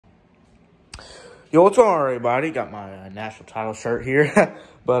Yo, what's on, everybody? Got my national title shirt here.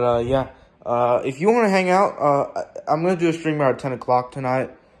 But, yeah. If you want to hang out, I'm going to do a stream at 10 o'clock tonight.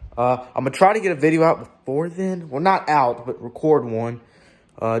 I'm going to try to get a video out before then. Well, not out, but record one.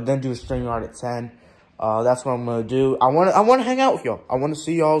 Then do a stream at 10. That's what I'm going to do. I want to hang out with y'all. I want to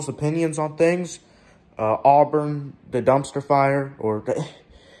see y'all's opinions on things. Auburn, the dumpster fire,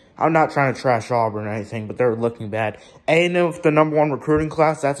 I'm not trying to trash Auburn or anything, but they're looking bad. A&M with the #1 recruiting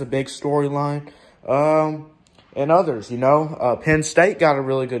class, that's a big storyline. And others, you know. Penn State got a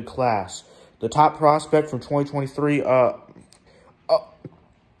really good class. The top prospect from 2023,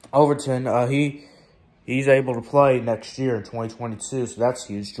 Overton, he's able to play next year in 2022, so that's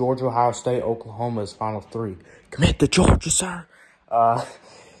huge. Georgia, Ohio State, Oklahoma is Final 3. Commit to Georgia, sir.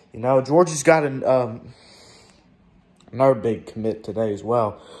 You know, Georgia's got another big commit today as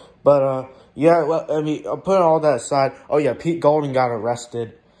well. But, yeah, well, I mean, putting all that aside, oh, yeah, Pete Golding got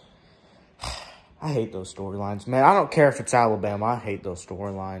arrested. I hate those storylines, man. I don't care if it's Alabama. I hate those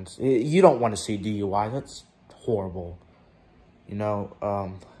storylines. You don't want to see DUI. That's horrible. You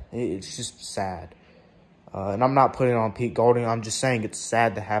know, it's just sad. And I'm not putting it on Pete Golding. I'm just saying it's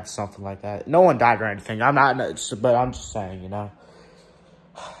sad to have something like that. No one died or anything. But I'm just saying, you know.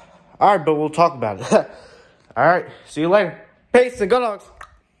 All right, but we'll talk about it. All right, see you later. Peace and good luck.